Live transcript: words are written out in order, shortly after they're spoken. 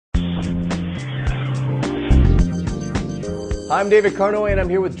I'm David Carnoy and I'm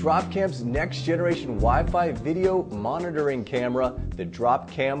here with Dropcam's next generation Wi-Fi video monitoring camera, the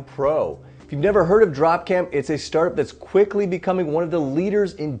Dropcam Pro. If you've never heard of Dropcam, it's a startup that's quickly becoming one of the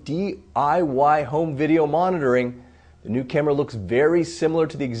leaders in DIY home video monitoring. The new camera looks very similar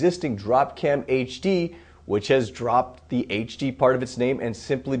to the existing Dropcam HD, which has dropped the HD part of its name and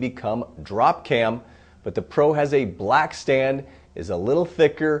simply become Dropcam. But the Pro has a black stand, is a little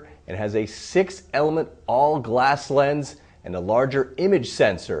thicker, and has a 6-element all-glass lens and a larger image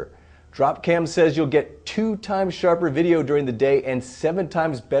sensor. Dropcam says you'll get 2 times sharper video during the day and 7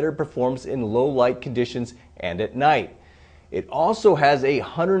 times better performance in low light conditions and at night. It also has a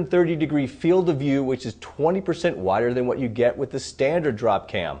 130-degree field of view, which is 20% wider than what you get with the standard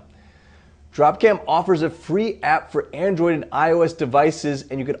Dropcam. Dropcam offers a free app for Android and iOS devices,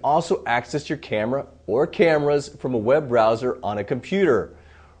 and you can also access your camera or cameras from a web browser on a computer.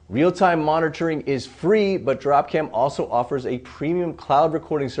 Real-time monitoring is free, but Dropcam also offers a premium cloud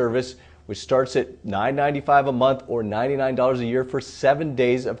recording service which starts at $9.95 a month or $99 a year for 7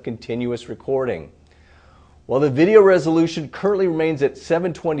 days of continuous recording. While the video resolution currently remains at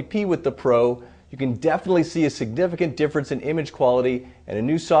 720p with the Pro, you can definitely see a significant difference in image quality, and a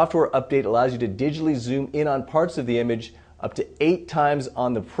new software update allows you to digitally zoom in on parts of the image up to 8 times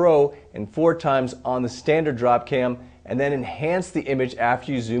on the Pro and 4 times on the standard Dropcam, and then enhance the image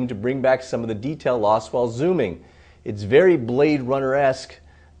after you zoom to bring back some of the detail lost while zooming. It's very Blade Runner-esque.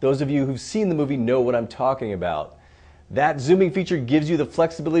 Those of you who've seen the movie know what I'm talking about. That zooming feature gives you the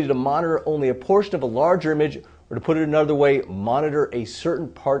flexibility to monitor only a portion of a larger image, or to put it another way, monitor a certain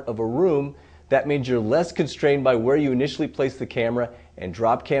part of a room. That means you're less constrained by where you initially place the camera, and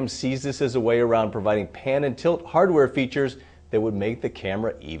Dropcam sees this as a way around providing pan and tilt hardware features that would make the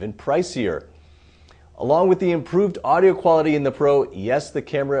camera even pricier. Along with the improved audio quality in the Pro, yes, the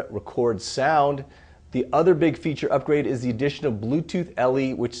camera records sound. The other big feature upgrade is the addition of Bluetooth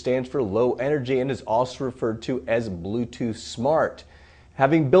LE, which stands for low energy and is also referred to as Bluetooth Smart.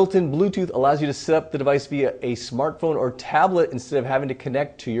 Having built-in Bluetooth allows you to set up the device via a smartphone or tablet instead of having to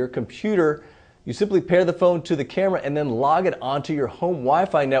connect to your computer. You simply pair the phone to the camera and then log it onto your home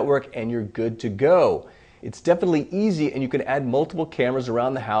Wi-Fi network and you're good to go. It's definitely easy, and you can add multiple cameras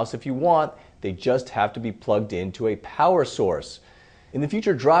around the house if you want. They just have to be plugged into a power source. In the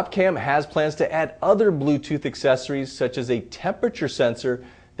future, Dropcam has plans to add other Bluetooth accessories such as a temperature sensor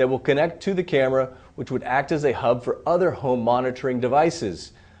that will connect to the camera, which would act as a hub for other home monitoring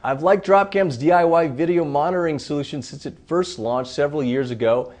devices. I've liked Dropcam's DIY video monitoring solution since it first launched several years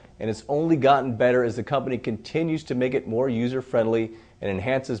ago, and it's only gotten better as the company continues to make it more user-friendly and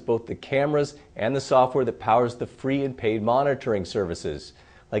enhances both the cameras and the software that powers the free and paid monitoring services.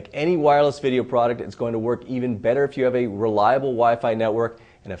 Like any wireless video product, it's going to work even better if you have a reliable Wi-Fi network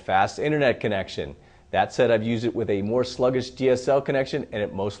and a fast internet connection. That said, I've used it with a more sluggish DSL connection and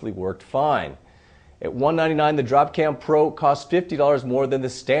it mostly worked fine. At $199, the Dropcam Pro costs $50 more than the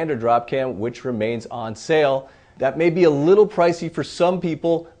standard Dropcam, which remains on sale. That may be a little pricey for some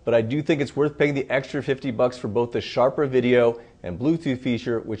people, but I do think it's worth paying the extra $50 for both the sharper video and Bluetooth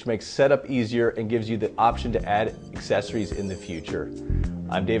feature, which makes setup easier and gives you the option to add accessories in the future.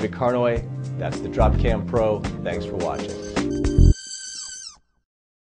 I'm David Carnoy. That's the Dropcam Pro. Thanks for watching.